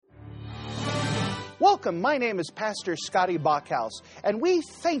Welcome, my name is Pastor Scotty Bachhaus, and we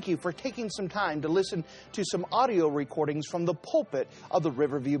thank you for taking some time to listen to some audio recordings from the pulpit of the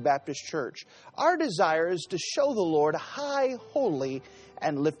Riverview Baptist Church. Our desire is to show the Lord high, holy,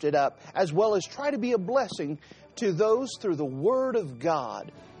 and lifted up, as well as try to be a blessing to those through the Word of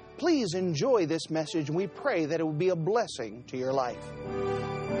God. Please enjoy this message, and we pray that it will be a blessing to your life.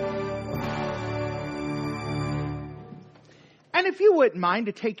 And if you wouldn't mind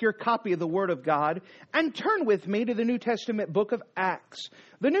to take your copy of the Word of God and turn with me to the New Testament book of Acts.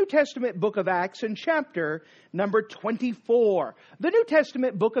 The New Testament book of Acts in chapter number 24. The New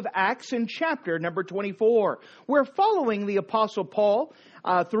Testament book of Acts in chapter number 24. We're following the Apostle Paul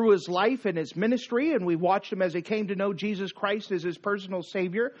through his life and his ministry, and we watched him as he came to know Jesus Christ as his personal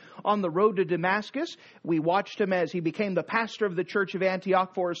Savior on the road to Damascus. We watched him as he became the pastor of the church of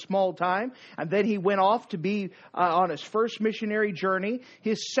Antioch for a small time, and then he went off to be on his first missionary journey,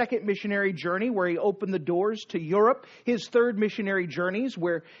 his second missionary journey where he opened the doors to Europe, his third missionary journeys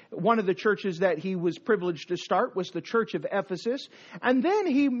where one of the churches that he was privileged to start was the church of Ephesus, and then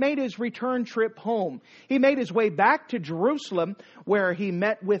he made his return trip home. He made his way back to Jerusalem where he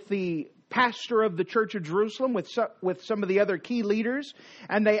met with the pastor of the church of Jerusalem, with some of the other key leaders,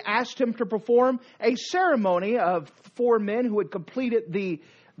 and they asked him to perform a ceremony of 4 men who had completed the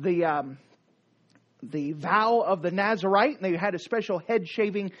vow of the Nazarite, and they had a special head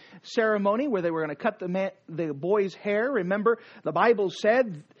shaving ceremony where they were going to cut the boy's hair. Remember, the Bible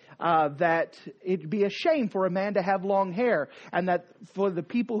said that it'd be a shame for a man to have long hair, and that for the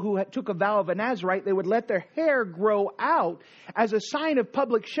people who took a vow of a Nazarite, they would let their hair grow out as a sign of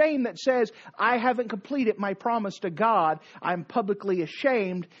public shame that says, I haven't completed my promise to God. I'm publicly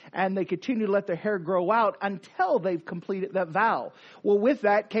ashamed, and they continue to let their hair grow out until they've completed that vow. Well, with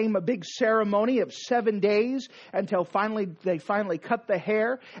that came a big ceremony of 7 days until they finally cut the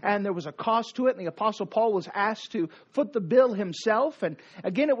hair, and there was a cost to it, and the Apostle Paul was asked to foot the bill himself. And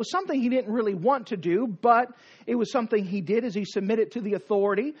again, it was something he didn't really want to do, but it was something he did as he submitted to the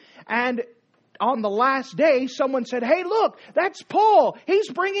authority. And on the last day, someone said, hey, look, that's Paul. He's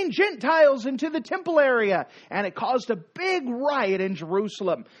bringing Gentiles into the temple area. And it caused a big riot in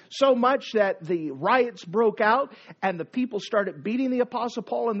Jerusalem. So much that the riots broke out and the people started beating the Apostle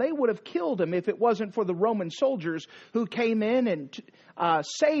Paul, and they would have killed him if it wasn't for the Roman soldiers who came in and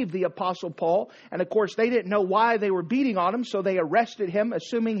saved the Apostle Paul. And of course, they didn't know why they were beating on him, so they arrested him,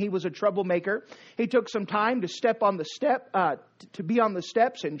 assuming he was a troublemaker. He took some time to to be on the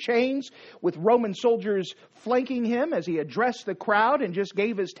steps in chains with Roman soldiers flanking him as he addressed the crowd and just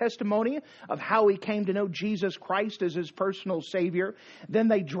gave his testimony of how he came to know Jesus Christ as his personal Savior. Then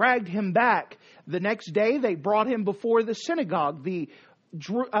they dragged him back. The next day, they brought him before the synagogue, the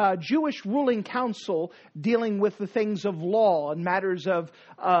Jewish ruling council dealing with the things of law and matters of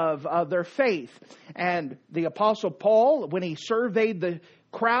their faith. And the Apostle Paul, when he surveyed the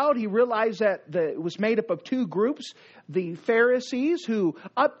crowd, he realized that it was made up of 2 groups. The Pharisees, who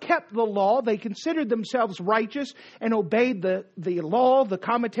upkept the law, they considered themselves righteous and obeyed the law, the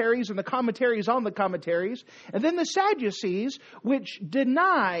commentaries, and the commentaries on the commentaries. And then the Sadducees, which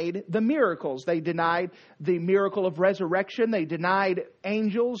denied the miracles. They denied the miracle of resurrection. They denied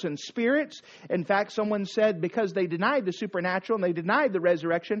angels and spirits. In fact, someone said because they denied the supernatural and they denied the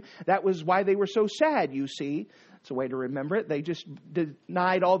resurrection, that was why they were so sad, you see. It's a way to remember it. They just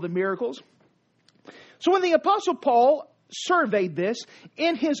denied all the miracles. So when the Apostle Paul surveyed this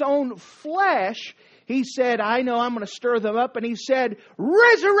in his own flesh, he said, I know I'm going to stir them up. And he said,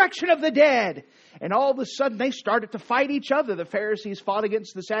 resurrection of the dead. And all of a sudden they started to fight each other. The Pharisees fought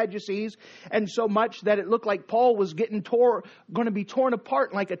against the Sadducees, and so much that it looked like Paul was going to be torn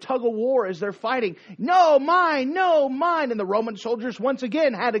apart like a tug of war as they're fighting. No, mine, no, mine. And the Roman soldiers once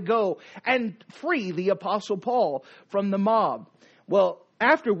again had to go and free the Apostle Paul from the mob. Well,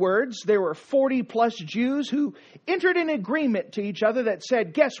 afterwards, there were 40 plus Jews who entered an agreement to each other that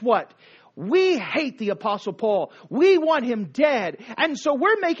said, guess what? We hate the Apostle Paul. We want him dead. And so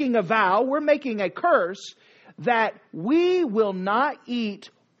we're making a vow, we're making a curse that we will not eat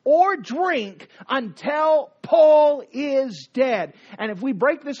or drink until Paul is dead. And if we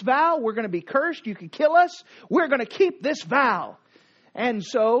break this vow, we're going to be cursed. You can kill us. We're going to keep this vow. And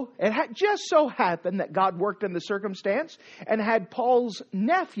so it just so happened that God worked in the circumstance and had Paul's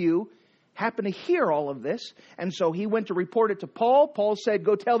nephew happened to hear all of this. And so he went to report it to Paul. Paul said,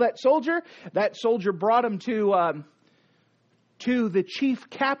 go tell that soldier. That soldier brought him to to the chief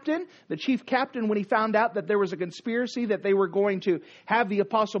captain. The chief captain, when he found out that there was a conspiracy that they were going to have the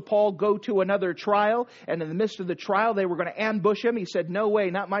Apostle Paul go to another trial, and in the midst of the trial they were going to ambush him, he said, "No way,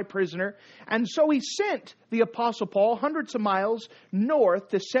 not my prisoner." And so he sent the Apostle Paul hundreds of miles north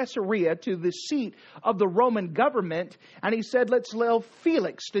to Caesarea, to the seat of the Roman government, and he said, "Let's allow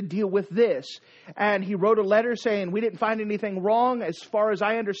Felix to deal with this." And he wrote a letter saying, "We didn't find anything wrong. As far as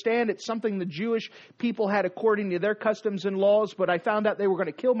I understand, it's something the Jewish people had according to their customs and laws, but I found out they were going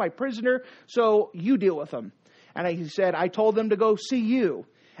to kill my prisoner, so you deal with them." And he said, "I told them to go see you."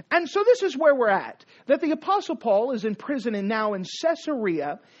 And so this is where we're at, that the Apostle Paul is in prison and now in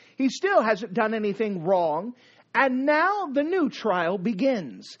Caesarea. He still hasn't done anything wrong. And now the new trial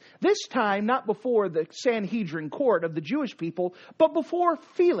begins. This time not before the Sanhedrin court of the Jewish people, but before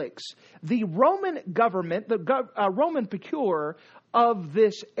Felix, the Roman government, the Roman procurer of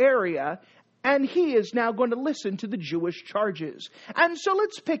this area. And he is now going to listen to the Jewish charges. And so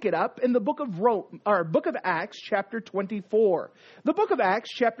let's pick it up in the book of Acts, chapter 24. The book of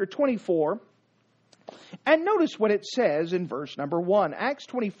Acts, chapter 24. And notice what it says in verse number 1. Acts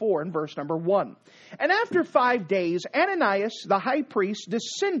 24 and verse number 1. "And after 5 days, Ananias the high priest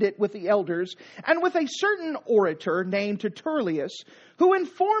descended with the elders and with a certain orator named Tertullus, who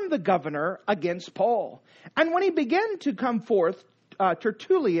informed the governor against Paul. And when he began to come forth,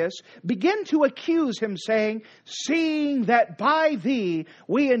 Tertullus began to accuse him, saying, 'Seeing that by thee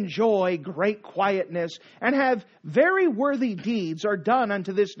we enjoy great quietness, and have very worthy deeds are done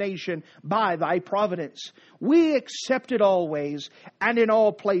unto this nation by thy providence, we accept it always, and in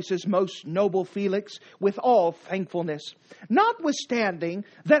all places, most noble Felix, with all thankfulness. Notwithstanding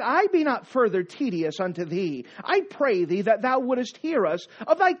that I be not further tedious unto thee, I pray thee that thou wouldest hear us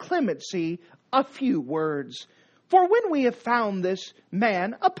of thy clemency a few words. For when we have found this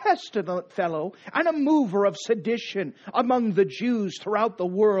man a pestilent fellow, and a mover of sedition among the Jews throughout the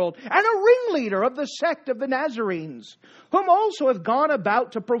world, and a ringleader of the sect of the Nazarenes, whom also have gone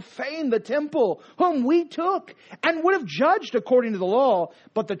about to profane the temple, whom we took, and would have judged according to the law,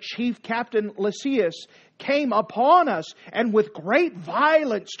 but the chief captain Lysias came upon us, and with great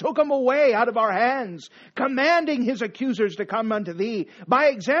violence took him away out of our hands, commanding his accusers to come unto thee, by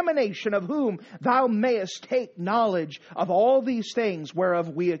examination of whom thou mayest take knowledge of all these things whereof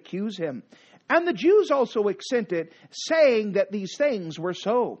we accuse him. And the Jews also assented, saying that these things were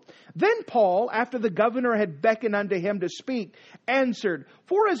so. Then Paul, after the governor had beckoned unto him to speak, answered,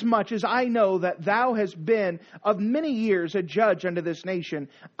 Forasmuch as I know that thou hast been of many years a judge unto this nation,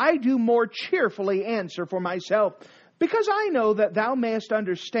 I do more cheerfully answer for myself, because I know that thou mayest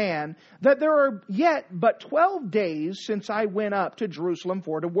understand that there are yet but 12 days since I went up to Jerusalem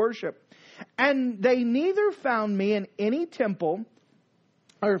for to worship. And they neither found me in any temple,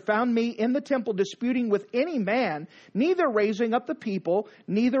 or found me in the temple disputing with any man, neither raising up the people,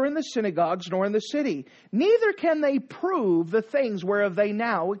 neither in the synagogues nor in the city. Neither can they prove the things whereof they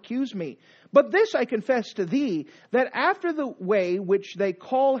now accuse me. But this I confess to thee, that after the way which they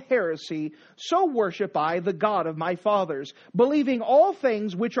call heresy, so worship I the God of my fathers, believing all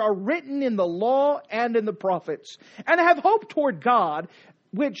things which are written in the law and in the prophets, and have hope toward God,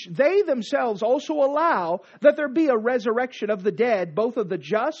 which they themselves also allow, that there be a resurrection of the dead, both of the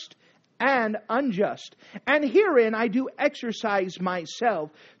just and unjust. And herein I do exercise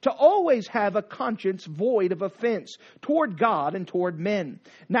myself to always have a conscience void of offense toward God and toward men.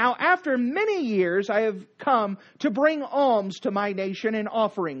 Now after many years I have come to bring alms to my nation and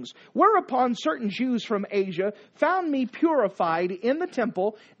offerings, whereupon certain Jews from Asia found me purified in the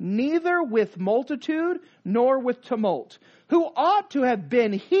temple, neither with multitude nor with tumult, who ought to have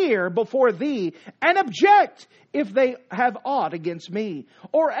been here before thee, and object if they have aught against me.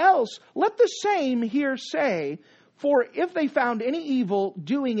 Or else let the same here say, for if they found any evil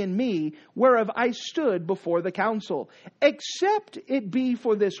doing in me, whereof I stood before the council, except it be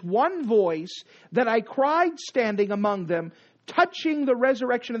for this one voice that I cried standing among them, touching the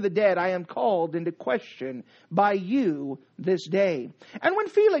resurrection of the dead, I am called into question by you this day. And when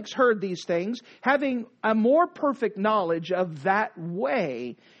Felix heard these things, having a more perfect knowledge of that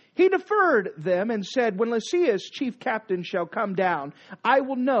way, he deferred them and said, When Lysias, chief captain, shall come down, I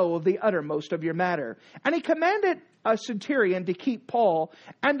will know of the uttermost of your matter. And he commanded a centurion to keep Paul,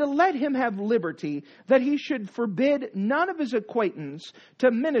 and to let him have liberty, that he should forbid none of his acquaintance to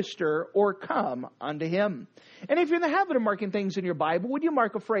minister or come unto him. And if you're in the habit of marking things in your Bible, would you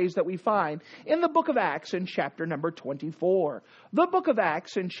mark a phrase that we find in the book of Acts in chapter number 24? The book of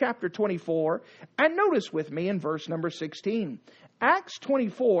Acts in chapter 24, and notice with me in verse number 16. Acts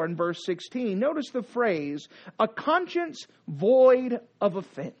 24 and verse 16, notice the phrase, a conscience void of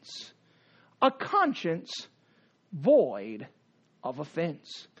offense. A conscience void of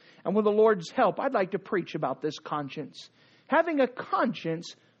offense. And with the Lord's help, I'd like to preach about this conscience. Having a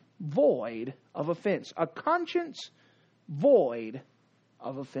conscience void of offense. A conscience void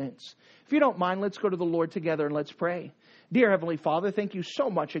of offense. If you don't mind, let's go to the Lord together and let's pray. Dear Heavenly Father, thank you so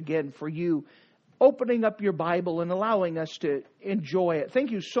much again for you opening up your Bible and allowing us to enjoy it. Thank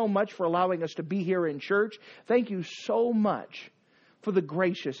you so much for allowing us to be here in church. Thank you so much for the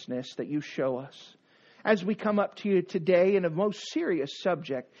graciousness that you show us. As we come up to you today in a most serious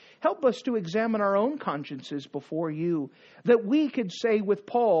subject, help us to examine our own consciences before you, that we could say with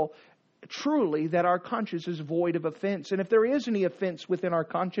Paul, truly, that our conscience is void of offense. And if there is any offense within our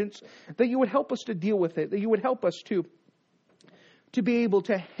conscience, that you would help us to deal with it, that you would help us to be able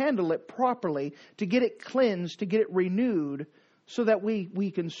to handle it properly, to get it cleansed, to get it renewed, so that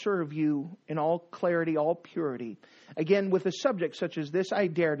we can serve you in all clarity, all purity. Again, with a subject such as this, I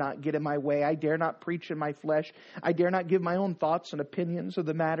dare not get in my way. I dare not preach in my flesh. I dare not give my own thoughts and opinions of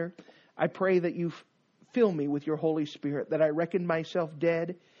the matter. I pray that you fill me with your Holy Spirit, that I reckon myself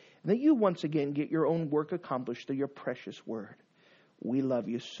dead, and that you once again get your own work accomplished through your precious word. We love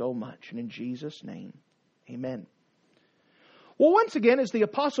you so much. And in Jesus' name, amen. Well, once again, as the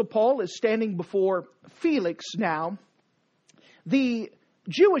Apostle Paul is standing before Felix now, the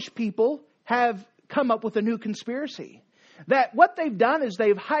Jewish people have come up with a new conspiracy. That what they've done is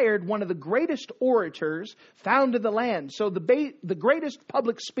they've hired one of the greatest orators found in the land. So the greatest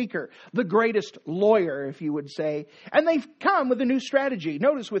public speaker, the greatest lawyer, if you would say. And they've come with a new strategy.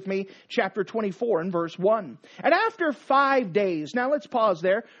 Notice with me, chapter 24 and verse 1. And after 5 days, now let's pause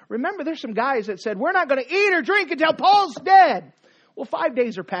there. Remember, there's some guys that said, we're not going to eat or drink until Paul's dead. Well, 5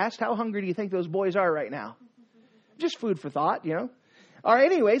 days are past. How hungry do you think those boys are right now? Just food for thought, you know. All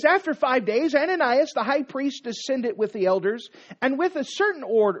right, anyways, after 5 days, Ananias, the high priest, descended with the elders and with a certain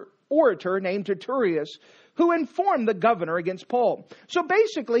orator named Tertullus, who informed the governor against Paul. So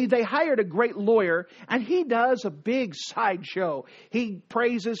basically, they hired a great lawyer, and he does a big sideshow. He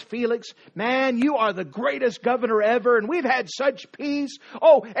praises Felix. Man, you are the greatest governor ever, and we've had such peace.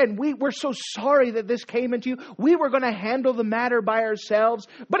 Oh, and we're so sorry that this came into you. We were going to handle the matter by ourselves.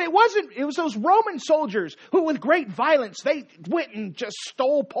 But it was those Roman soldiers who, with great violence, they went and just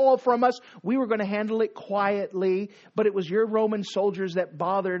stole Paul from us. We were going to handle it quietly, but it was your Roman soldiers that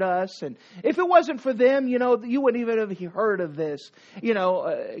bothered us. And if it wasn't for them, you wouldn't even have heard of this.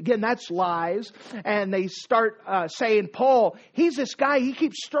 Again, that's lies. And they start saying, Paul, he's this guy, he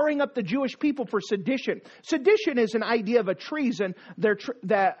keeps stirring up the Jewish people for sedition. Sedition is an idea of a treason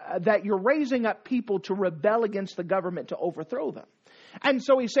that you're raising up people to rebel against the government to overthrow them. And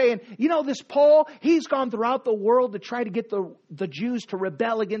so he's saying, this Paul, he's gone throughout the world to try to get the Jews to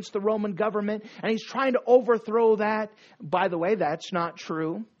rebel against the Roman government. And he's trying to overthrow that. By the way, that's not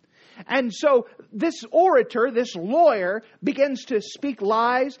true. And so this orator, this lawyer, begins to speak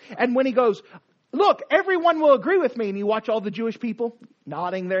lies. And when he goes, look, everyone will agree with me. And you watch all the Jewish people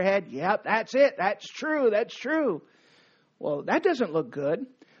nodding their head. Yep, that's it. That's true. That's true. Well, that doesn't look good.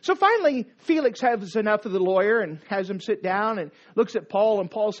 So finally, Felix has enough of the lawyer and has him sit down and looks at Paul.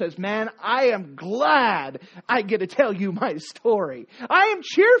 And Paul says, man, I am glad I get to tell you my story. I am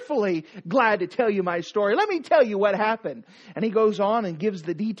cheerfully glad to tell you my story. Let me tell you what happened. And he goes on and gives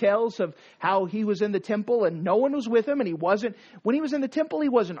the details of how he was in the temple and no one was with him. And when he was in the temple, he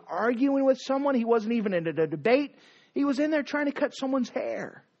wasn't arguing with someone. He wasn't even in a debate. He was in there trying to cut someone's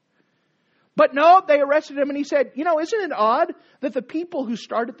hair. But no, they arrested him and he said, isn't it odd that the people who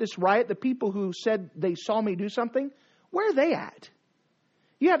started this riot, the people who said they saw me do something, where are they at?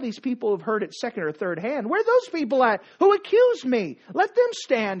 You have these people who've heard it second or third hand. Where are those people at who accused me? Let them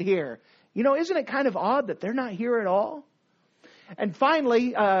stand here. Isn't it kind of odd that they're not here at all? And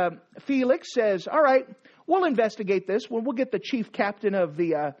finally, Felix says, all right, we'll investigate this. We'll get the chief captain of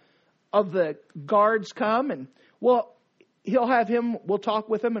the guards come and we'll talk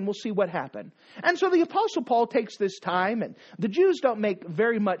with him and we'll see what happened. And so the Apostle Paul takes this time, and the Jews don't make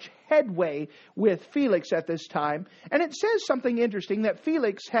very much headway with Felix at this time. And it says something interesting, that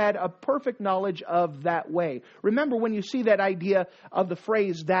Felix had a perfect knowledge of that way. Remember, when you see that idea of the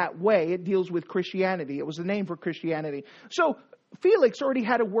phrase that way, it deals with Christianity. It was the name for Christianity. So Felix already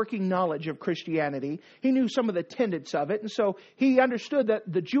had a working knowledge of Christianity. He knew some of the tenets of it. And so he understood that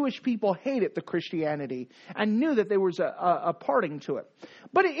the Jewish people hated the Christianity and knew that there was a parting to it.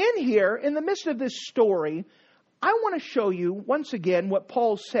 But in the midst of this story, I want to show you once again what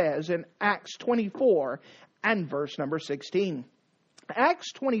Paul says in Acts 24 and verse number 16.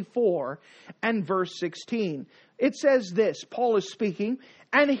 Acts 24 and verse 16. It says this, Paul is speaking,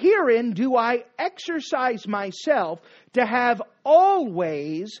 and herein do I exercise myself to have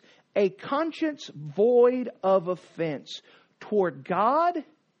always a conscience void of offense toward God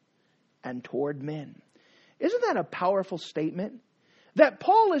and toward men. Isn't that a powerful statement? That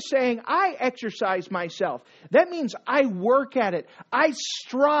Paul is saying, I exercise myself. That means I work at it. I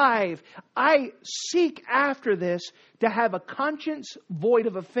strive. I seek after this to have a conscience void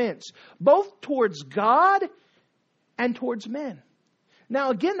of offense, both towards God and towards men.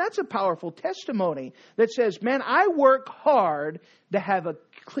 Now, again, that's a powerful testimony that says, man, I work hard to have a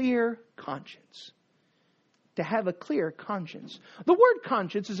clear conscience. To have a clear conscience. The word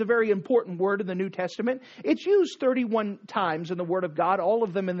conscience is a very important word in the New Testament. It's used 31 times in the Word of God, all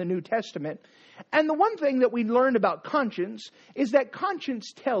of them in the New Testament. And the one thing that we learn about conscience is that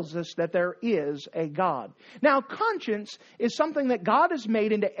conscience tells us that there is a God. Now, conscience is something that God has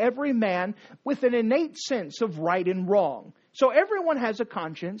made into every man with an innate sense of right and wrong. So everyone has a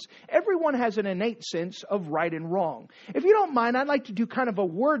conscience. Everyone has an innate sense of right and wrong. If you don't mind, I'd like to do kind of a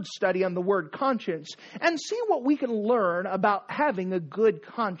word study on the word conscience and see what we can learn about having a good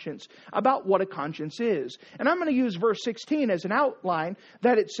conscience, about what a conscience is. And I'm going to use verse 16 as an outline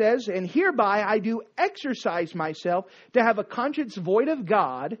that it says, and hereby I do exercise myself to have a conscience void of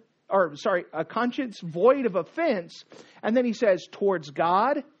God, a conscience void of offense. And then he says, towards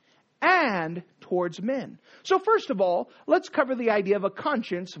God and towards men. So first of all, let's cover the idea of a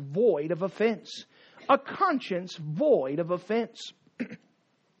conscience void of offense. A conscience void of offense.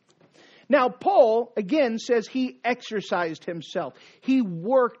 Now, Paul, again, says he exercised himself. He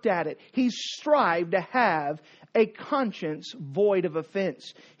worked at it. He strived to have a conscience void of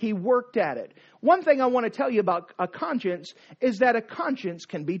offense. He worked at it. One thing I want to tell you about a conscience is that a conscience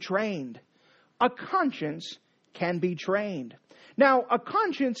can be trained. A conscience can be trained. Now, a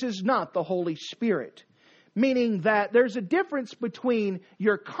conscience is not the Holy Spirit, meaning that there's a difference between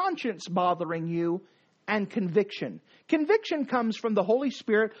your conscience bothering you and conviction. Conviction comes from the Holy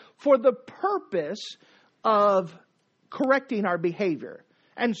Spirit for the purpose of correcting our behavior.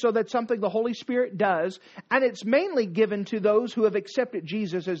 And so that's something the Holy Spirit does, and it's mainly given to those who have accepted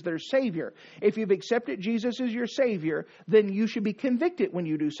Jesus as their Savior. If you've accepted Jesus as your Savior, then you should be convicted when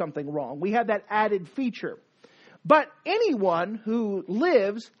you do something wrong. We have that added feature. But anyone who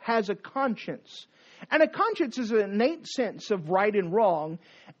lives has a conscience. And a conscience is an innate sense of right and wrong,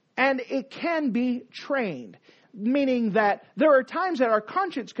 and it can be trained. Meaning that there are times that our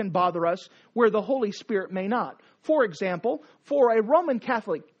conscience can bother us where the Holy Spirit may not. For example, for a Roman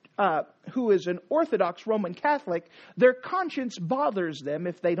Catholic who is an Orthodox Roman Catholic, their conscience bothers them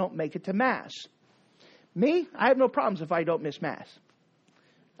if they don't make it to Mass. Me, I have no problems if I don't miss Mass.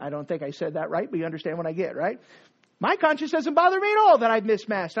 I don't think I said that right, but you understand what I get, right? My conscience doesn't bother me at all that I've missed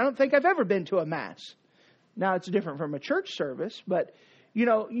Mass. I don't think I've ever been to a Mass. Now, it's different from a church service, but,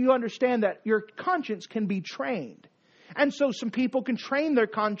 you understand that your conscience can be trained. And so some people can train their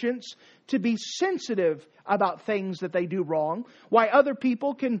conscience to be sensitive about things that they do wrong, while other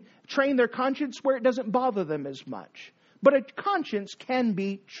people can train their conscience where it doesn't bother them as much. But a conscience can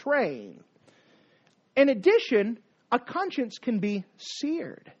be trained. In addition, a conscience can be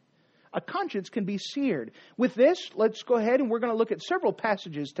seared. A conscience can be seared. With this, let's go ahead and we're going to look at several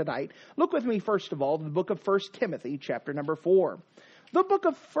passages tonight. Look with me, first of all, to the book of 1 Timothy, chapter number 4. The book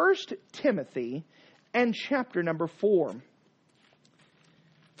of 1 Timothy and chapter number 4.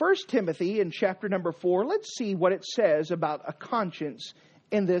 1 Timothy and chapter number 4, let's see what it says about a conscience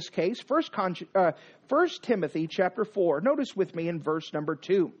in this case. 1 Timothy chapter 4, notice with me in verse number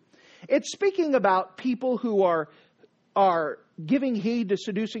 2. It's speaking about people who are giving heed to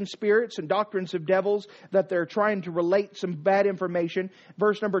seducing spirits and doctrines of devils, that they're trying to relate some bad information.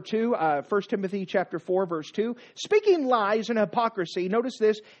 Verse number 2, 1 Timothy chapter 4, verse 2. Speaking lies and hypocrisy, notice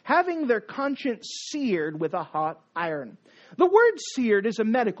this, having their conscience seared with a hot iron. The word seared is a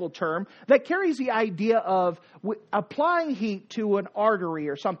medical term that carries the idea of applying heat to an artery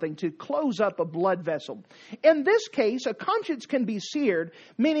or something to close up a blood vessel. In this case, a conscience can be seared,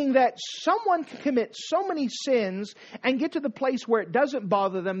 meaning that someone can commit so many sins and get to the place where it doesn't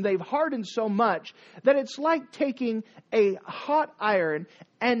bother them. They've hardened so much that it's like taking a hot iron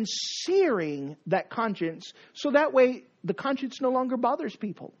and searing that conscience, so that way the conscience no longer bothers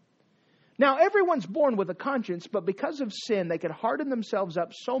people. Now, everyone's born with a conscience, but because of sin, they can harden themselves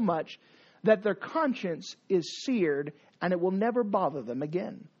up so much that their conscience is seared and it will never bother them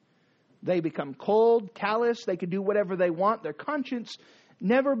again. They become cold, callous, they can do whatever they want. Their conscience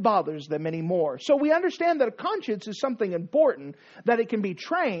never bothers them anymore. So we understand that a conscience is something important, that it can be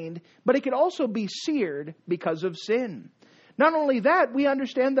trained, but it can also be seared because of sin. Not only that, we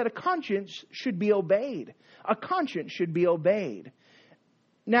understand that a conscience should be obeyed. A conscience should be obeyed.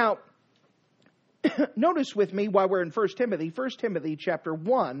 Now, notice with me while we're in 1 Timothy chapter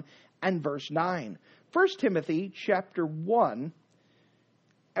 1 and verse 9. 1 Timothy chapter 1,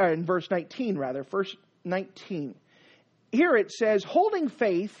 in verse 19 rather, verse 19. Here it says, holding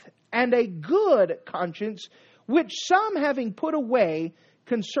faith and a good conscience, which some having put away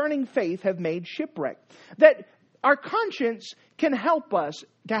concerning faith have made shipwreck. That our conscience can help us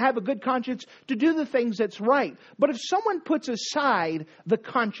to have a good conscience, to do the things that's right. But if someone puts aside the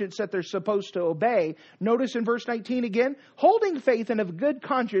conscience that they're supposed to obey, notice in verse 19 again, holding faith and of good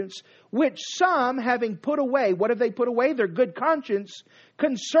conscience, which some having put away, what have they put away? Their good conscience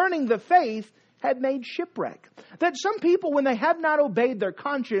concerning the faith had made shipwreck. That some people, when they have not obeyed their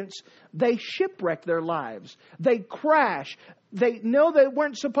conscience, they shipwreck their lives. They crash. They know they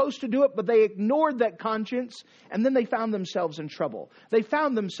weren't supposed to do it, but they ignored that conscience, and then they found themselves in trouble. They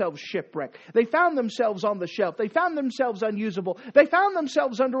found themselves shipwrecked. They found themselves on the shelf. They found themselves unusable. They found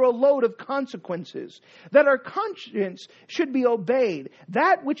themselves under a load of consequences. That our conscience should be obeyed.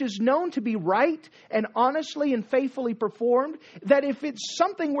 That which is known to be right and honestly and faithfully performed, that if it's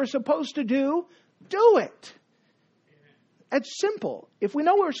something we're supposed to do it. It's simple. If we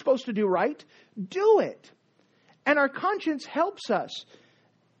know we're supposed to do right, do it. And our conscience helps us.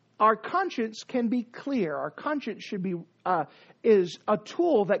 Our conscience can be clear. Our conscience should be is a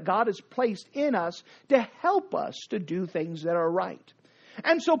tool that God has placed in us to help us to do things that are right.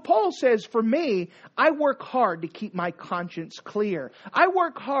 And so Paul says, for me, I work hard to keep my conscience clear. I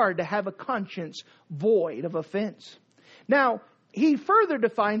work hard to have a conscience void of offense. Now, he further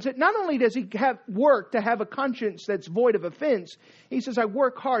defines it. Not only does he have work to have a conscience that's void of offense, he says, I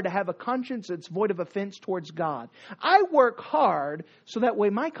work hard to have a conscience that's void of offense towards God. I work hard so that way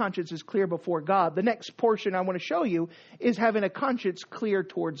my conscience is clear before God. The next portion I want to show you is having a conscience clear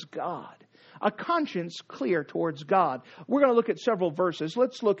towards God. A conscience clear towards God. We're going to look at several verses.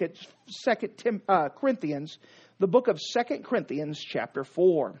 Let's look at 2 Corinthians, the book of 2 Corinthians chapter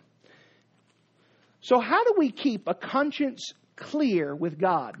 4. So how do we keep a conscience clear with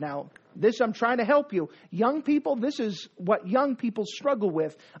God? Now, this I'm trying to help you. Young people, this is what young people struggle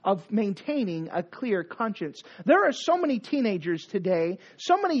with, of maintaining a clear conscience. There are so many teenagers today,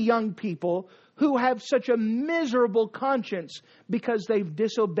 so many young people who have such a miserable conscience because they've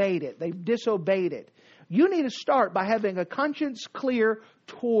disobeyed it. They've disobeyed it. You need to start by having a conscience clear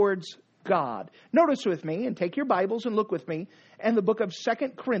towards God. Notice with me, and take your Bibles and look with me, in the book of 2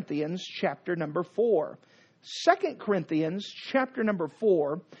 Corinthians chapter number 4. 2 Corinthians chapter number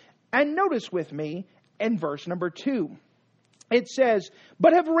 4, and notice with me in verse number 2. It says,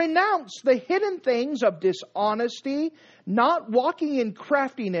 but have renounced the hidden things of dishonesty, not walking in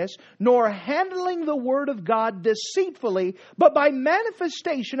craftiness, nor handling the word of God deceitfully, but by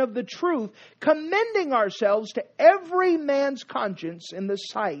manifestation of the truth, commending ourselves to every man's conscience in the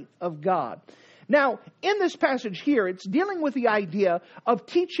sight of God. Now, in this passage here, it's dealing with the idea of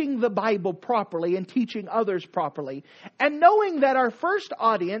teaching the Bible properly and teaching others properly. And knowing that our first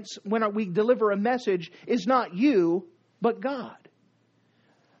audience, when we deliver a message, is not you, but God.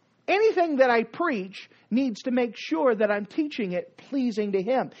 Anything that I preach needs to make sure that I'm teaching it pleasing to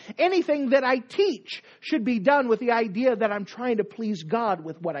Him. Anything that I teach should be done with the idea that I'm trying to please God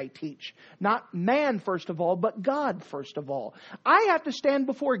with what I teach. Not man first of all, but God first of all. I have to stand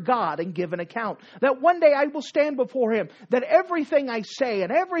before God and give an account. That one day I will stand before Him. That everything I say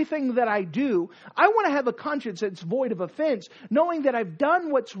and everything that I do, I want to have a conscience that's void of offense. Knowing that I've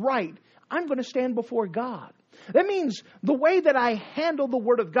done what's right, I'm going to stand before God. That means the way that I handle the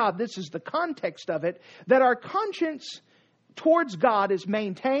Word of God, this is the context of it, that our conscience towards God is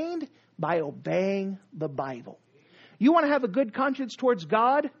maintained by obeying the Bible. You want to have a good conscience towards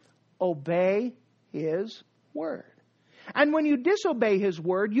God? Obey His Word. And when you disobey His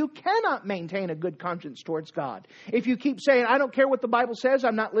Word, you cannot maintain a good conscience towards God. If you keep saying, I don't care what the Bible says,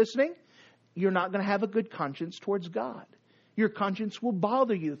 I'm not listening, you're not going to have a good conscience towards God. Your conscience will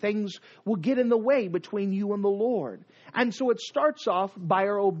bother you. Things will get in the way between you and the Lord. And so it starts off by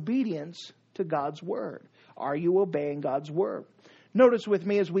our obedience to God's Word. Are you obeying God's Word? Notice with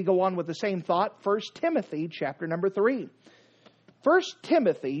me as we go on with the same thought, 1 Timothy chapter number 3. 1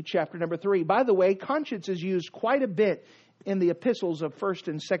 Timothy chapter number 3. By the way, conscience is used quite a bit in the epistles of 1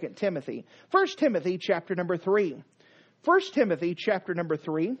 and 2 Timothy. 1 Timothy chapter number 3. 1 Timothy chapter number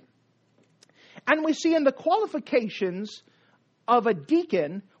 3. And we see in the qualifications of a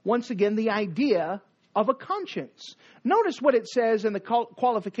deacon, once again, the idea of a conscience. Notice what it says in the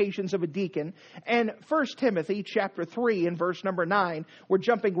qualifications of a deacon. And 1 Timothy chapter 3 and verse number 9, we're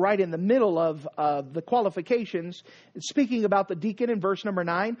jumping right in the middle of the qualifications. It's speaking about the deacon in verse number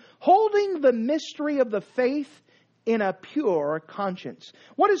 9. Holding the mystery of the faith in a pure conscience.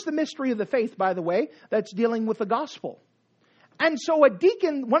 What is the mystery of the faith, by the way? That's dealing with the gospel. And so a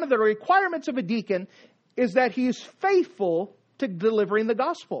deacon, one of the requirements of a deacon is that he is faithful to delivering the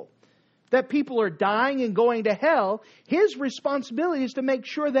gospel. That people are dying and going to hell, his responsibility is to make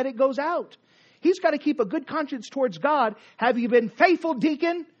sure that it goes out. He's got to keep a good conscience towards God. Have you been faithful,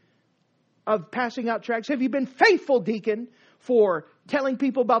 deacon, of passing out tracts? Have you been faithful, deacon, for telling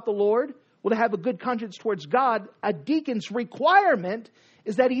people about the Lord? Well, to have a good conscience towards God, a deacon's requirement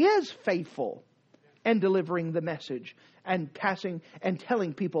is that he is faithful in delivering the message and passing and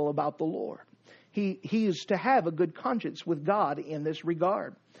telling people about the Lord. He is to have a good conscience with God in this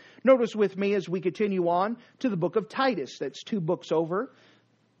regard. Notice with me as we continue on to the book of Titus. That's 2 books over.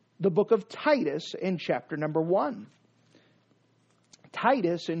 The book of Titus in chapter number 1.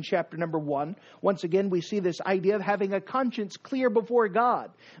 Titus in chapter number 1. Once again, we see this idea of having a conscience clear before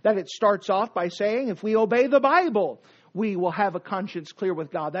God. That it starts off by saying, if we obey the Bible, we will have a conscience clear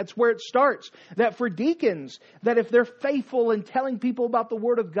with God. That's where it starts. That for deacons, that if they're faithful in telling people about the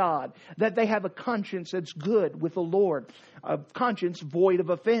Word of God, that they have a conscience that's good with the Lord. A conscience void of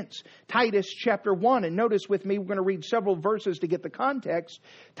offense. Titus chapter 1. And notice with me, we're going to read several verses to get the context.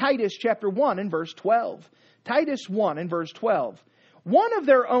 Titus chapter 1 and verse 12. Titus 1 and verse 12. One of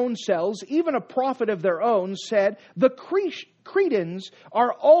their own selves, even a prophet of their own, said, the Cretans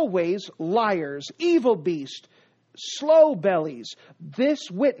are always liars, evil beasts, slow bellies. This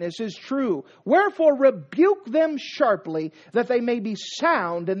witness is true. Wherefore rebuke them sharply, that they may be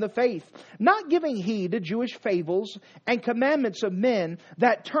sound in the faith, not giving heed to Jewish fables and commandments of men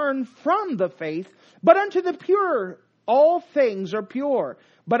that turn from the faith, but unto the pure all things are pure.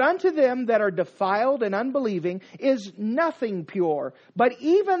 But unto them that are defiled and unbelieving is nothing pure, but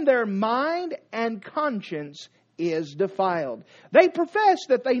even their mind and conscience is defiled. They profess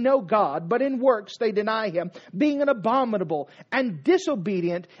that they know God, but in works they deny Him, being an abominable and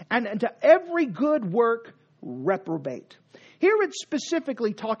disobedient, and to every good work reprobate. Here it's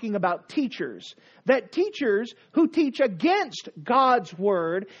specifically talking about teachers. That teachers who teach against God's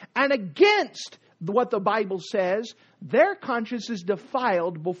Word and against what the Bible says, their conscience is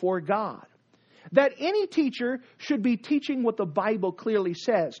defiled before God. That any teacher should be teaching what the Bible clearly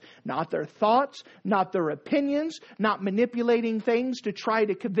says. Not their thoughts, not their opinions, not manipulating things to try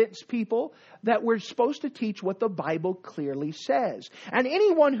to convince people. That we're supposed to teach what the Bible clearly says. And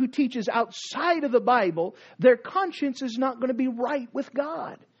anyone who teaches outside of the Bible, their conscience is not going to be right with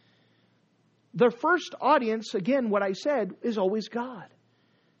God. Their first audience, again, what I said, is always God.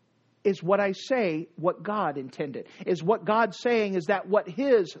 Is what I say what God intended? Is what God's saying, is that what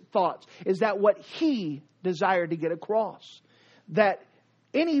His thoughts, is that what He desired to get across? That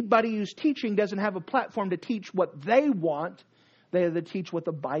anybody who's teaching doesn't have a platform to teach what they want. They have to teach what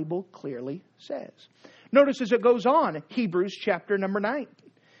the Bible clearly says. Notice as it goes on, Hebrews chapter number 9.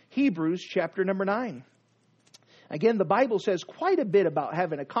 Hebrews chapter number 9. Again, the Bible says quite a bit about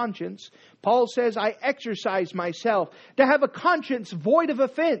having a conscience. Paul says, I exercise myself to have a conscience void of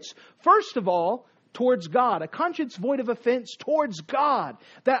offense. First of all, towards God. A conscience void of offense towards God.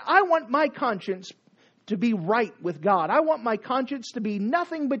 That I want my conscience to be right with God. I want my conscience to be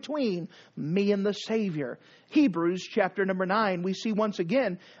nothing between me and the Savior. Hebrews chapter number 9. We see once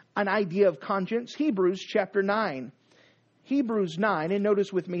again an idea of conscience. Hebrews chapter 9. Hebrews 9. And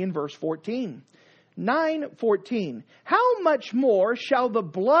notice with me in verse 14. 9:14. How much more shall the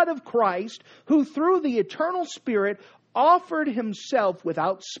blood of Christ, who through the eternal Spirit offered Himself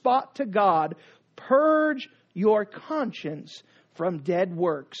without spot to God, purge your conscience from dead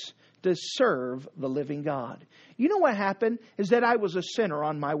works to serve the living God? You know what happened is that I was a sinner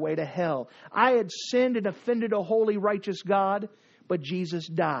on my way to hell. I had sinned and offended a holy, righteous God. But Jesus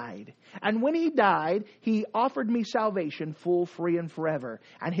died. And when He died, He offered me salvation full, free, and forever.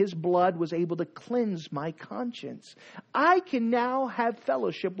 And His blood was able to cleanse my conscience. I can now have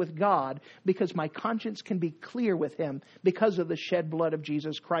fellowship with God because my conscience can be clear with Him because of the shed blood of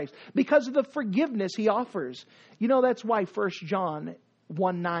Jesus Christ. Because of the forgiveness He offers. You know, that's why 1 John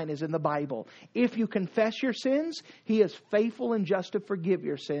 1:9 is in the Bible. If you confess your sins, He is faithful and just to forgive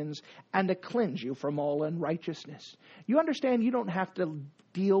your sins and to cleanse you from all unrighteousness. You understand you don't have to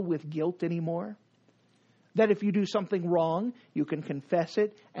deal with guilt anymore? That if you do something wrong, you can confess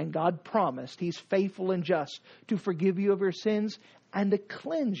it, and God promised He's faithful and just to forgive you of your sins and to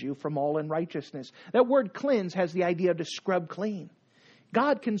cleanse you from all unrighteousness. That word cleanse has the idea to scrub clean.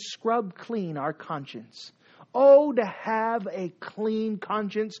 God can scrub clean our conscience. Oh, to have a clean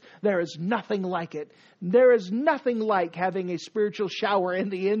conscience, there is nothing like it. There is nothing like having a spiritual shower in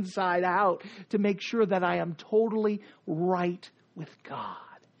the inside out to make sure that I am totally right with God.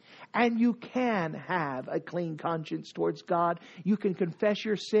 And you can have a clean conscience towards God. You can confess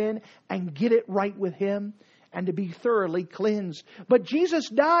your sin and get it right with Him. and to be thoroughly cleansed. But Jesus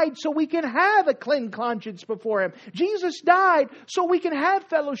died so we can have a clean conscience before Him. Jesus died so we can have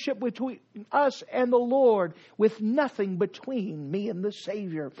fellowship between us and the Lord with nothing between me and the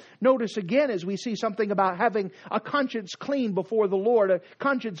Savior. Notice again as we see something about having a conscience clean before the Lord, a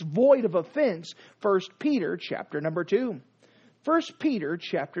conscience void of offense, 1 Peter chapter number 2. 1 Peter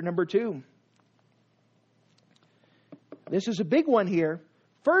chapter number 2. This is a big one here.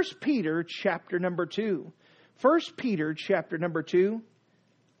 1 Peter chapter number 2. 1 Peter chapter number 2.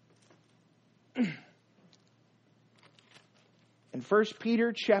 In 1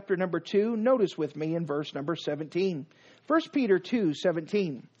 Peter chapter number 2, notice with me in verse number 17. 1 Peter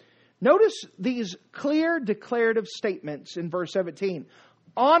 2:17. Notice these clear declarative statements in verse 17.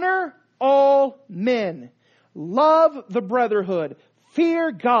 Honor all men. Love the brotherhood.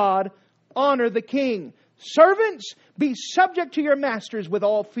 Fear God. Honor the king. Servants, be subject to your masters with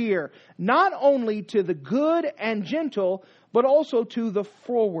all fear, not only to the good and gentle, but also to the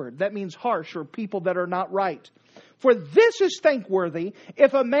froward. That means harsh, or people that are not right. For this is thankworthy,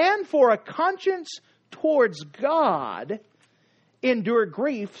 if a man for a conscience towards God endure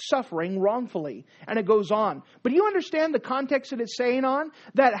grief, suffering wrongfully. And it goes on. But you understand the context that it's saying on?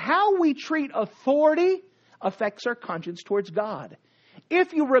 That how we treat authority affects our conscience towards God.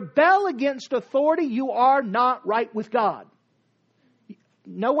 If you rebel against authority, you are not right with God.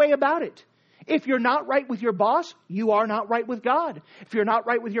 No way about it. If you're not right with your boss, you are not right with God. If you're not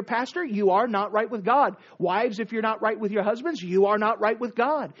right with your pastor, you are not right with God. Wives, if you're not right with your husbands, you are not right with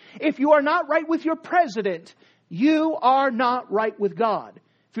God. If you are not right with your president, you are not right with God.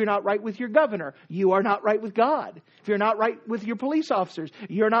 If you're not right with your governor, you are not right with God. If you're not right with your police officers,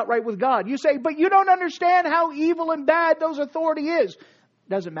 you're not right with God. You say, but you don't understand how evil and bad those authority is.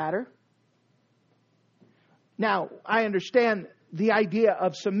 Doesn't matter. Now, I understand the idea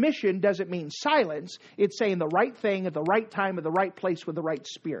of submission doesn't mean silence. It's saying the right thing at the right time at the right place with the right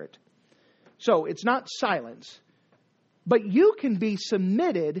spirit. So it's not silence. But you can be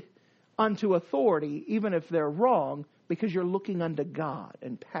submitted unto authority even if they're wrong, because you're looking unto God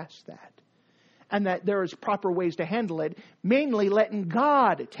and past that. And that there is proper ways to handle it, mainly letting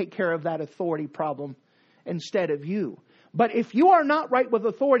God take care of that authority problem instead of you. But if you are not right with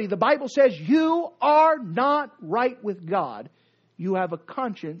authority, the Bible says you are not right with God. You have a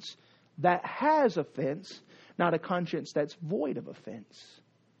conscience that has offense, not a conscience that's void of offense.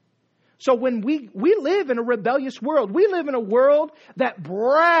 So when we live in a rebellious world, we live in a world that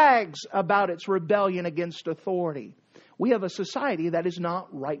brags about its rebellion against authority. We have a society that is not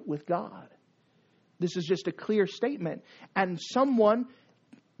right with God. This is just a clear statement. And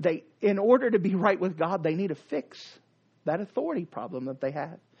in order to be right with God, they need to fix that authority problem that they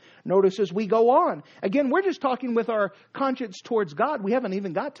have. Notice as we go on. Again, we're just talking with our conscience towards God. We haven't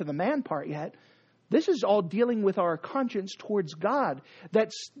even got to the man part yet. This is all dealing with our conscience towards God.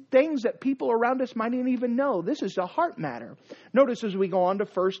 That's things that people around us might not even know. This is a heart matter. Notice as we go on to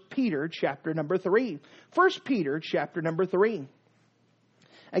 1 Peter chapter number 3. 1 Peter chapter number 3.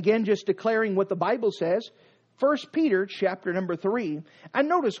 Again, just declaring what the Bible says. 1 Peter chapter number 3. And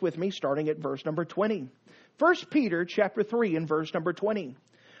notice with me starting at verse number 20. 1 Peter chapter 3 and verse number 20.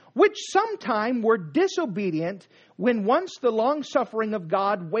 Which sometime were disobedient when once the long suffering of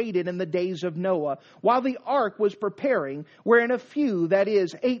God waited in the days of Noah, while the ark was preparing, wherein a few, that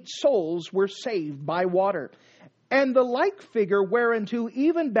is, 8 souls, were saved by water. And the like figure whereunto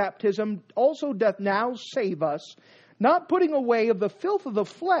even baptism also doth now save us, not putting away of the filth of the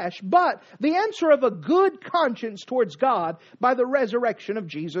flesh, but the answer of a good conscience towards God by the resurrection of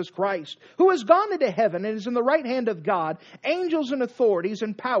Jesus Christ, who is gone into heaven and is in the right hand of God, angels and authorities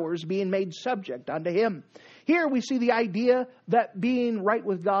and powers being made subject unto Him. Here we see the idea that being right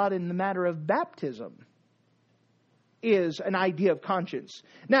with God in the matter of baptism is an idea of conscience.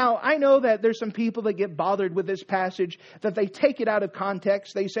 Now, I know that there's some people that get bothered with this passage, that they take it out of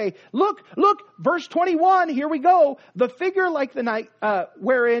context. They say, look, verse 21, here we go. The figure like the night,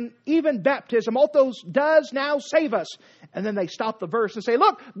 wherein even baptism also does now save us. And then they stop the verse and say,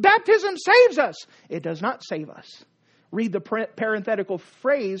 look, baptism saves us. It does not save us. Read the parenthetical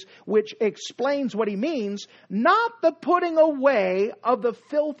phrase which explains what he means. Not the putting away of the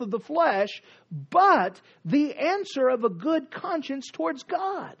filth of the flesh, but the answer of a good conscience towards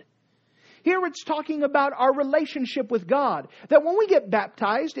God. Here it's talking about our relationship with God. That when we get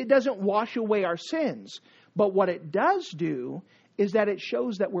baptized, it doesn't wash away our sins. But what it does do is that it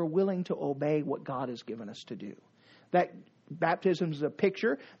shows that we're willing to obey what God has given us to do. That Baptism is a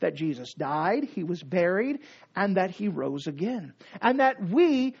picture that Jesus died, He was buried, and that He rose again. And that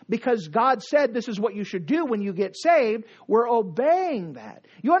we, because God said this is what you should do when you get saved, we're obeying that.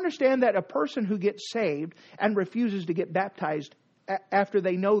 You understand that a person who gets saved and refuses to get baptized after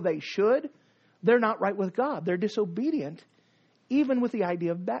they know they should, they're not right with God. They're disobedient, even with the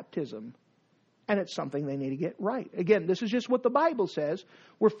idea of baptism. And it's something they need to get right. Again, this is just what the Bible says.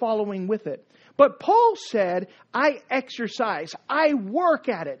 We're following with it. But Paul said, I exercise, I work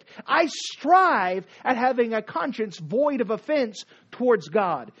at it, I strive at having a conscience void of offense towards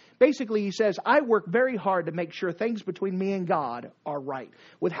God. Basically, he says, I work very hard to make sure things between me and God are right.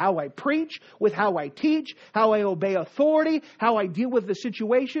 With how I preach, with how I teach, how I obey authority, how I deal with the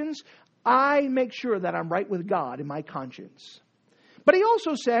situations. I make sure that I'm right with God in my conscience. But he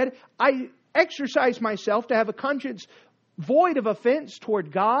also said, I exercise myself to have a conscience void of offense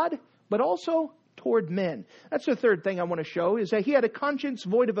toward God, but also toward men. That's the third thing I want to show, is that he had a conscience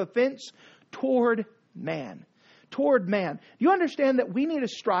void of offense toward man. Toward man. Do you understand that we need to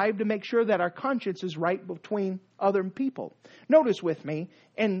strive to make sure that our conscience is right between other people? Notice with me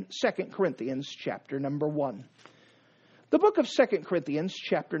in 2 Corinthians chapter number 1. The book of 2 Corinthians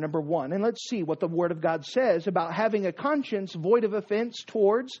chapter number 1. And let's see what the Word of God says about having a conscience void of offense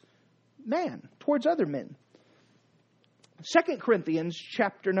towards man, towards other men. 2 Corinthians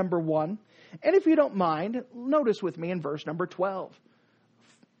chapter number 1. And if you don't mind, notice with me in verse number 12.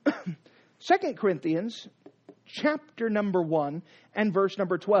 2 Corinthians chapter number 1 and verse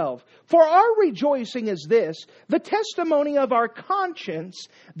number 12. For our rejoicing is this, the testimony of our conscience,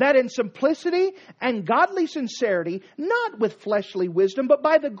 that in simplicity and godly sincerity, not with fleshly wisdom, but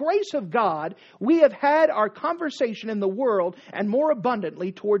by the grace of God, we have had our conversation in the world, and more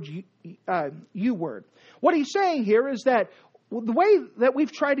abundantly towards you-ward. What he's saying here is that the way that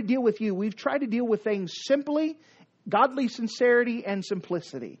we've tried to deal with you, we've tried to deal with things simply, godly sincerity and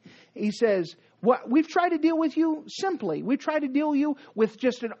simplicity. He says, we've tried to deal with you simply. We've tried to deal with you with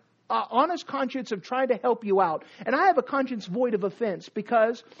just an honest conscience of trying to help you out. And I have a conscience void of offense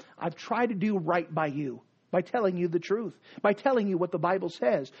because I've tried to do right by you, by telling you the truth, by telling you what the Bible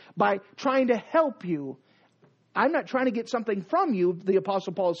says, by trying to help you. I'm not trying to get something from you, the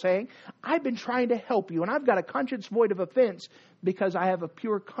Apostle Paul is saying. I've been trying to help you, and I've got a conscience void of offense because I have a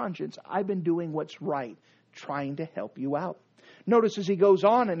pure conscience. I've been doing what's right, trying to help you out. Notice as he goes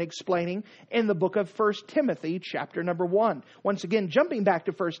on and explaining in the book of 1 Timothy chapter number 1. Once again, jumping back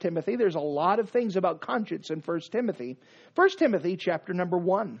to 1 Timothy, there's a lot of things about conscience in 1 Timothy. 1 Timothy chapter number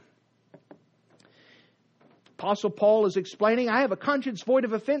 1. Apostle Paul is explaining, I have a conscience void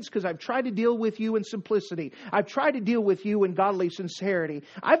of offense because I've tried to deal with you in simplicity. I've tried to deal with you in godly sincerity.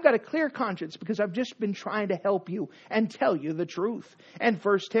 I've got a clear conscience because I've just been trying to help you and tell you the truth. And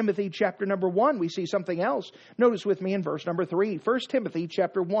 1 Timothy chapter number 1, we see something else. Notice with me in verse number 3. 1 Timothy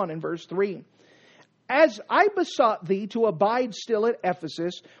chapter 1 and verse 3. As I besought thee to abide still at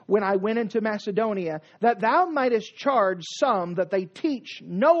Ephesus when I went into Macedonia, that thou mightest charge some that they teach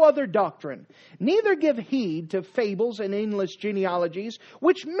no other doctrine, neither give heed to fables and endless genealogies,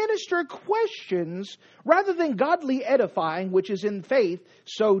 which minister questions rather than godly edifying, which is in faith,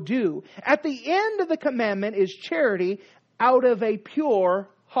 so do. At the end of the commandment is charity out of a pure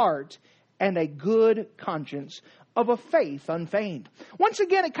heart and a good conscience, of a faith unfeigned. Once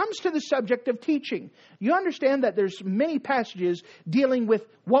again, it comes to the subject of teaching. You understand that there's many passages dealing with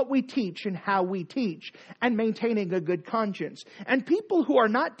what we teach and how we teach and maintaining a good conscience. And people who are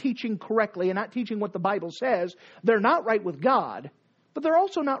not teaching correctly and not teaching what the Bible says, they're not right with God, but they're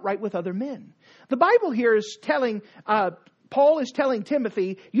also not right with other men. The Bible here is telling Paul is telling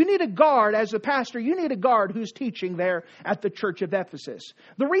Timothy, you need a guard as a pastor. You need a guard who's teaching there at the church of Ephesus.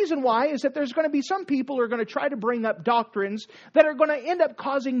 The reason why is that there's going to be some people who are going to try to bring up doctrines that are going to end up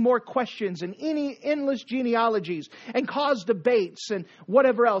causing more questions and any endless genealogies and cause debates and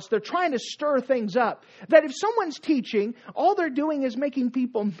whatever else. They're trying to stir things up. That if someone's teaching, all they're doing is making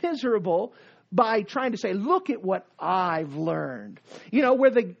people miserable by trying to say, look at what I've learned. You know,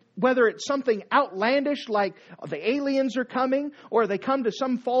 whether it's something outlandish like the aliens are coming, or they come to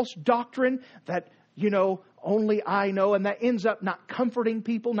some false doctrine that, you know, only I know, and that ends up not comforting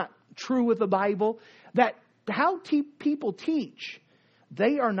people, not true with the Bible, that how people teach,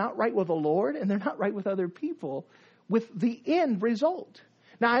 they are not right with the Lord, and they're not right with other people, with the end result.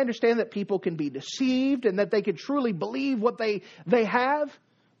 Now, I understand that people can be deceived and that they can truly believe what they have,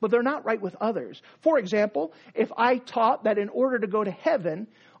 but they're not right with others. For example, if I taught that in order to go to heaven,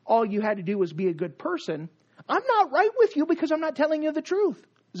 all you had to do was be a good person, I'm not right with you because I'm not telling you the truth.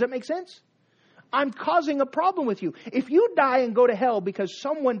 Does that make sense? I'm causing a problem with you. If you die and go to hell because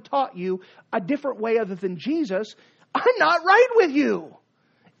someone taught you a different way other than Jesus, I'm not right with you.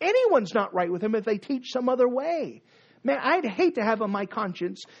 Anyone's not right with him if they teach some other way. Man, I'd hate to have on my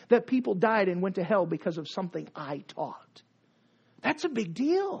conscience that people died and went to hell because of something I taught. That's a big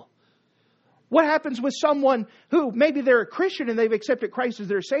deal. What happens with someone who maybe they're a Christian and they've accepted Christ as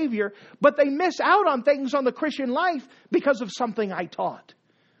their Savior, but they miss out on things on the Christian life because of something I taught?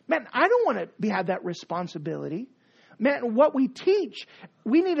 Man, I don't want to have that responsibility. Man, what we teach,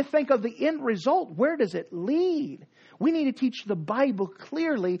 we need to think of the end result. Where does it lead? We need to teach the Bible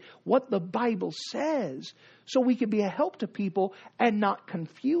clearly, what the Bible says, so we can be a help to people and not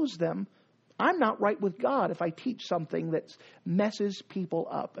confuse them. I'm not right with God if I teach something that messes people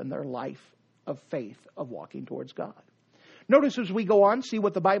up in their life of faith, of walking towards God. Notice as we go on, see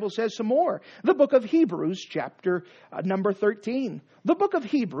what the Bible says some more. The book of Hebrews, chapter number 13. The book of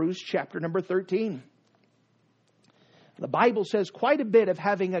Hebrews, chapter number 13. The Bible says quite a bit of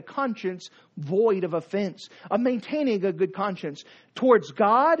having a conscience void of offense, of maintaining a good conscience towards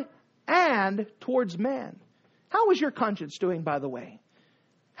God and towards man. How is your conscience doing, by the way?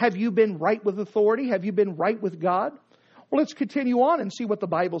 Have you been right with authority? Have you been right with God? Well, let's continue on and see what the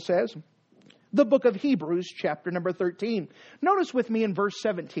Bible says. The book of Hebrews, chapter number 13. Notice with me in verse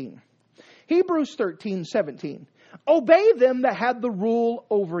 17. Hebrews 13:17. Obey them that have the rule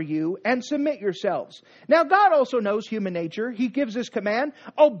over you and submit yourselves. Now God also knows human nature. He gives this command,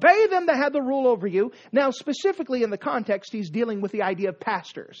 obey them that have the rule over you. Now specifically in the context, he's dealing with the idea of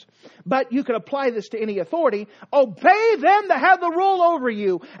pastors. But you could apply this to any authority. Obey them that have the rule over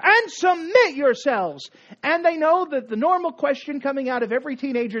you and submit yourselves. And they know that the normal question coming out of every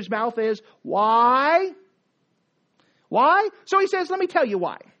teenager's mouth is, why? Why? So he says, let me tell you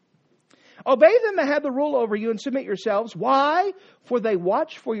why. Obey them that have the rule over you and submit yourselves. Why? For they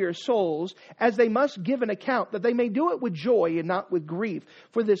watch for your souls, as they must give an account, that they may do it with joy and not with grief,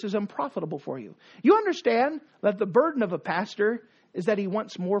 for this is unprofitable for you. You understand that the burden of a pastor is that he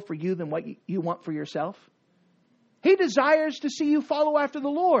wants more for you than what you want for yourself? He desires to see you follow after the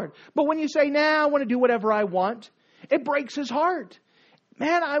Lord. But when you say, I want to do whatever I want, it breaks his heart.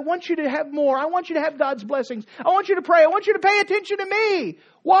 Man, I want you to have more. I want you to have God's blessings. I want you to pray. I want you to pay attention to me.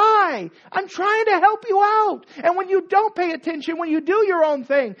 Why? I'm trying to help you out. And when you don't pay attention, when you do your own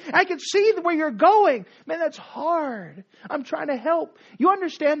thing, I can see where you're going. Man, that's hard. I'm trying to help. You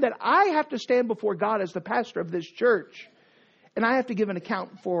understand that I have to stand before God as the pastor of this church. And I have to give an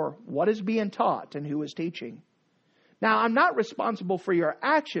account for what is being taught and who is teaching. Now, I'm not responsible for your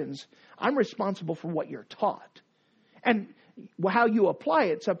actions. I'm responsible for what you're taught. And how you apply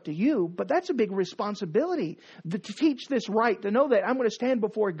it's up to you, but that's a big responsibility to teach this right, to know that I'm going to stand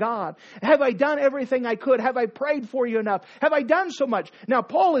before God. Have I done everything I could? Have I prayed for you enough? Have I done so much? Now,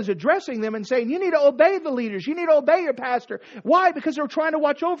 Paul is addressing them and saying, you need to obey the leaders. You need to obey your pastor. Why? Because they're trying to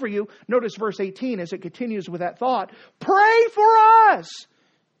watch over you. Notice verse 18 as it continues with that thought. Pray for us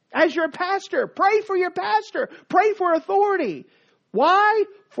as your pastor. Pray for your pastor. Pray for authority. Why?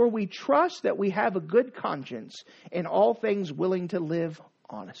 For we trust that we have a good conscience, in all things willing to live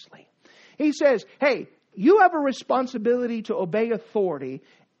honestly. He says, hey, you have a responsibility to obey authority,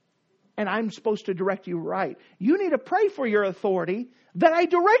 and I'm supposed to direct you right. You need to pray for your authority, that I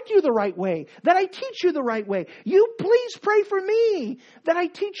direct you the right way, that I teach you the right way. You please pray for me, that I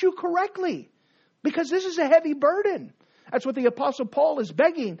teach you correctly, because this is a heavy burden. That's what the Apostle Paul is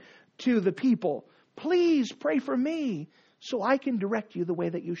begging to the people. Please pray for me, so I can direct you the way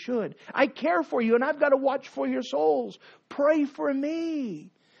that you should. I care for you and I've got to watch for your souls. Pray for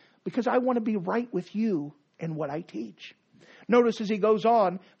me because I want to be right with you in what I teach. Notice as he goes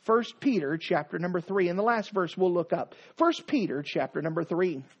on, 1 Peter chapter number 3. And the last verse we'll look up. 1 Peter chapter number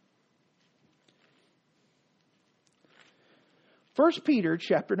 3. 1 Peter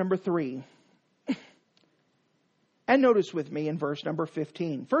chapter number 3. And notice with me in verse number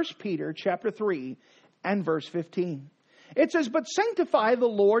 15. 1 Peter chapter 3 and verse 15. It says, but sanctify the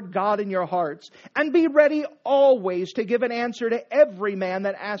Lord God in your hearts, and be ready always to give an answer to every man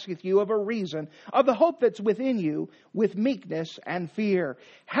that asketh you of a reason of the hope that's within you, with meekness and fear,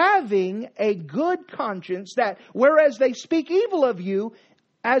 having a good conscience, that whereas they speak evil of you,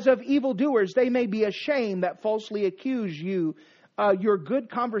 as of evildoers, they may be ashamed that falsely accuse you your good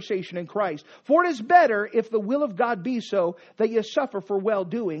conversation in Christ. For it is better, if the will of God be so, that you suffer for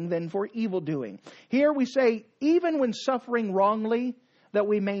well-doing than for evil-doing. Here we say, even when suffering wrongly, that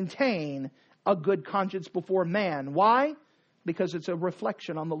we maintain a good conscience before man. Why? Because it's a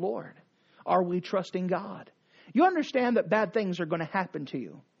reflection on the Lord. Are we trusting God? You understand that bad things are going to happen to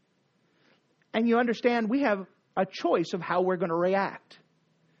you. And you understand we have a choice of how we're going to react.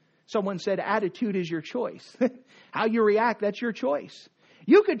 Someone said attitude is your choice. How you react, that's your choice.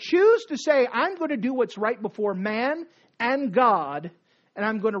 You could choose to say, I'm going to do what's right before man and God, and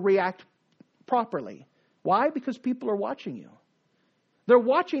I'm going to react properly. Why? Because people are watching you. They're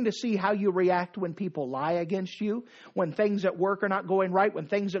watching to see how you react when people lie against you, when things at work are not going right, when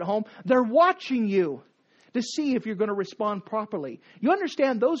things at home. They're watching you to see if you're going to respond properly. You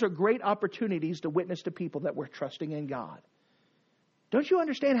understand, those are great opportunities to witness to people that we're trusting in God. Don't you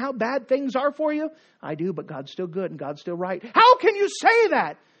understand how bad things are for you? I do, but God's still good and God's still right. How can you say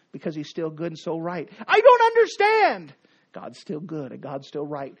that? Because He's still good and so right. I don't understand. God's still good and God's still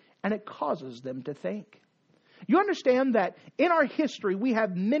right. And it causes them to think. You understand that in our history, we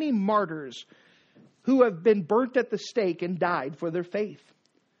have many martyrs who have been burnt at the stake and died for their faith.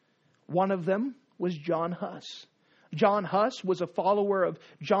 One of them was John Huss. John Huss was a follower of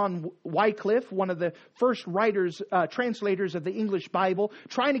John Wycliffe, one of the first writers, translators of the English Bible,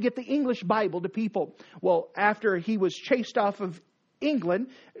 trying to get the English Bible to people. Well, after he was chased off of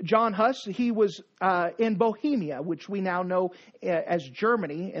England, John Huss, he was in Bohemia, which we now know as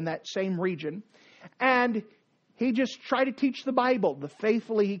Germany, in that same region. And he just tried to teach the Bible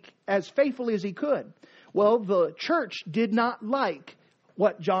faithfully as he could. Well, the church did not like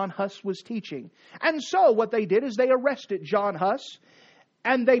what John Huss was teaching. And so what they did is they arrested John Huss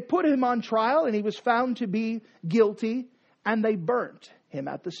and they put him on trial, and he was found to be guilty, and they burnt him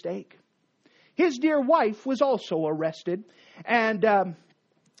at the stake. His dear wife was also arrested, and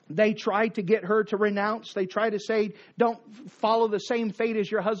they tried to get her to renounce. They tried to say, don't follow the same fate as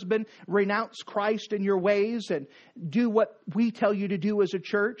your husband. Renounce Christ and your ways and do what we tell you to do as a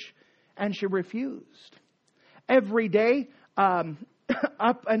church. And she refused. Every day,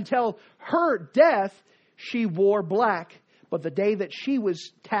 up until her death, she wore black. But the day that she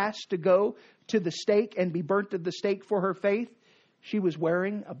was tasked to go to the stake and be burnt at the stake for her faith, she was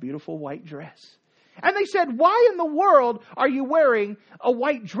wearing a beautiful white dress. And they said, why in the world are you wearing a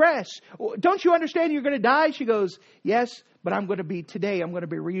white dress? Don't you understand you're going to die? She goes, yes, but I'm going to be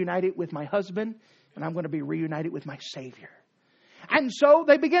reunited with my husband, and I'm going to be reunited with my Savior. And so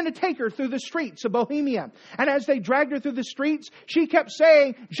they began to take her through the streets of Bohemia. And as they dragged her through the streets, she kept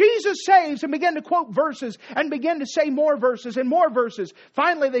saying, Jesus saves, and began to quote verses and began to say more verses and more verses.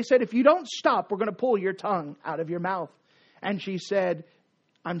 Finally, they said, if you don't stop, we're going to pull your tongue out of your mouth. And she said,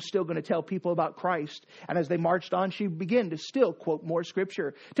 I'm still going to tell people about Christ. And as they marched on, she began to still quote more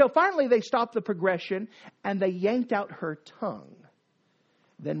scripture. Till finally they stopped the progression and they yanked out her tongue.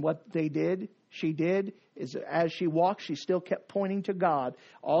 Then what she did is as she walked, she still kept pointing to God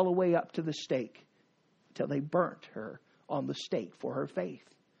all the way up to the stake till they burnt her on the stake for her faith.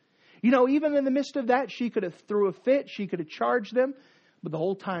 You know, even in the midst of that, she could have threw a fit. She could have charged them. But the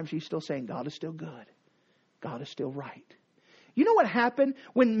whole time she's still saying, God is still good. God is still right. You know what happened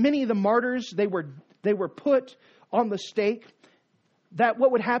when many of the martyrs, they were put on the stake? That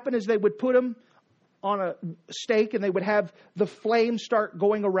what would happen is they would put them on a stake and they would have the flames start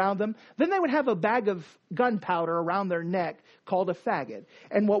going around them. Then they would have a bag of gunpowder around their neck called a faggot.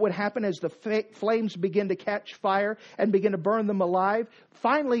 And what would happen is the flames begin to catch fire and begin to burn them alive.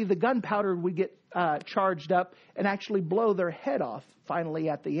 Finally, the gunpowder would get charged up and actually blow their head off finally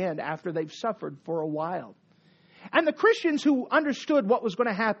at the end after they've suffered for a while. And the Christians who understood what was going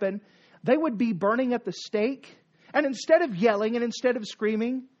to happen, they would be burning at the stake. And instead of yelling and instead of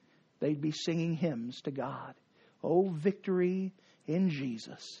screaming, they'd be singing hymns to God. Oh, victory in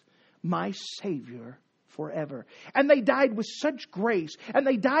Jesus, my Savior forever. And they died with such grace and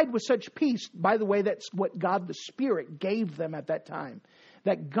they died with such peace. By the way, that's what God the Spirit gave them at that time.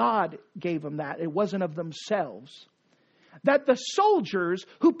 That God gave them that. It wasn't of themselves. That the soldiers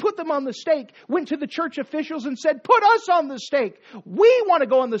who put them on the stake went to the church officials and said, put us on the stake. We want to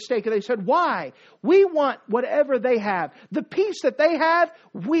go on the stake. And they said, why? We want whatever they have. The peace that they have,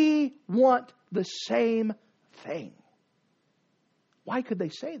 we want the same thing. Why could they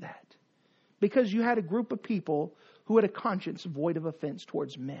say that? Because you had a group of people who had a conscience void of offense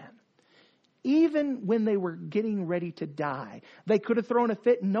towards men. Even when they were getting ready to die, they could have thrown a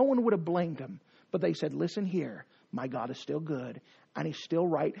fit and no one would have blamed them. But they said, listen here. My God is still good and He's still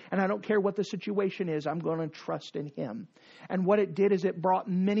right. And I don't care what the situation is. I'm going to trust in Him. And what it did is it brought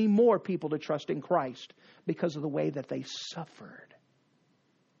many more people to trust in Christ because of the way that they suffered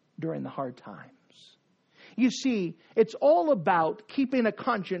during the hard times. You see, it's all about keeping a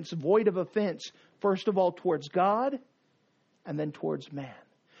conscience void of offense, first of all towards God and then towards man.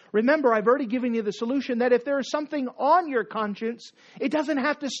 Remember, I've already given you the solution that if there is something on your conscience, it doesn't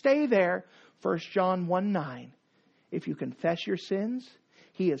have to stay there. 1 John 1:9. If you confess your sins,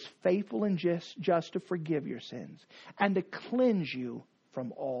 He is faithful and just to forgive your sins and to cleanse you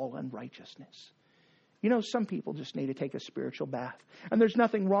from all unrighteousness. You know, some people just need to take a spiritual bath. And there's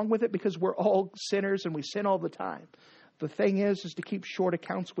nothing wrong with it because we're all sinners and we sin all the time. The thing is to keep short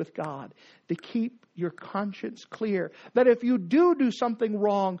accounts with God, to keep your conscience clear. That if you do something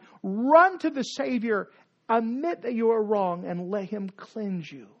wrong, run to the Savior, admit that you are wrong, and let Him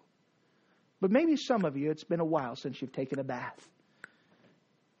cleanse you. But maybe some of you, it's been a while since you've taken a bath.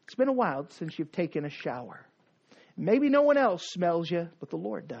 It's been a while since you've taken a shower. Maybe no one else smells you, but the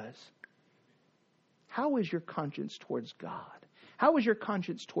Lord does. How is your conscience towards God? How is your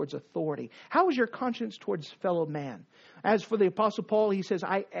conscience towards authority? How is your conscience towards fellow man? As for the Apostle Paul, he says,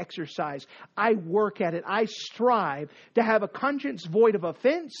 I exercise, I work at it, I strive to have a conscience void of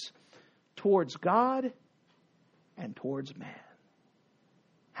offense towards God and towards man.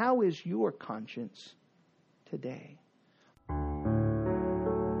 How is your conscience today?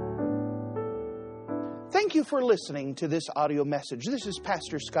 Thank you for listening to this audio message. This is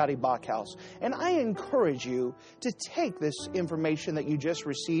Pastor Scotty Bachhaus, and I encourage you to take this information that you just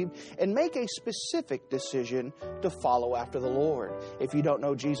received and make a specific decision to follow after the Lord. If you don't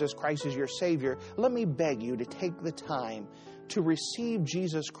know Jesus Christ as your Savior, let me beg you to take the time to receive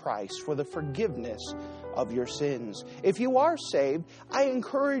Jesus Christ for the forgiveness of your sins. If you are saved, I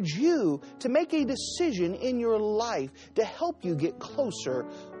encourage you to make a decision in your life to help you get closer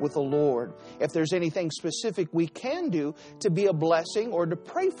with the Lord. If there's anything specific we can do to be a blessing or to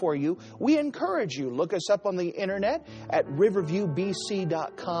pray for you, we encourage you. Look us up on the internet at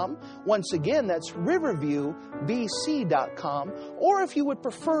riverviewbc.com. Once again, that's riverviewbc.com. Or if you would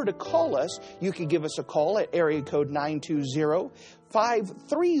prefer to call us, you can give us a call at area code 920-530-6308.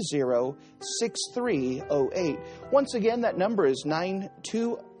 Once again, that number is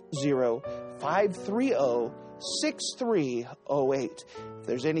 920-530-6308. If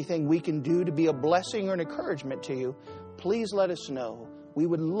there's anything we can do to be a blessing or an encouragement to you, please let us know. We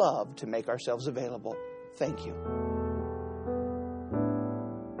would love to make ourselves available. Thank you.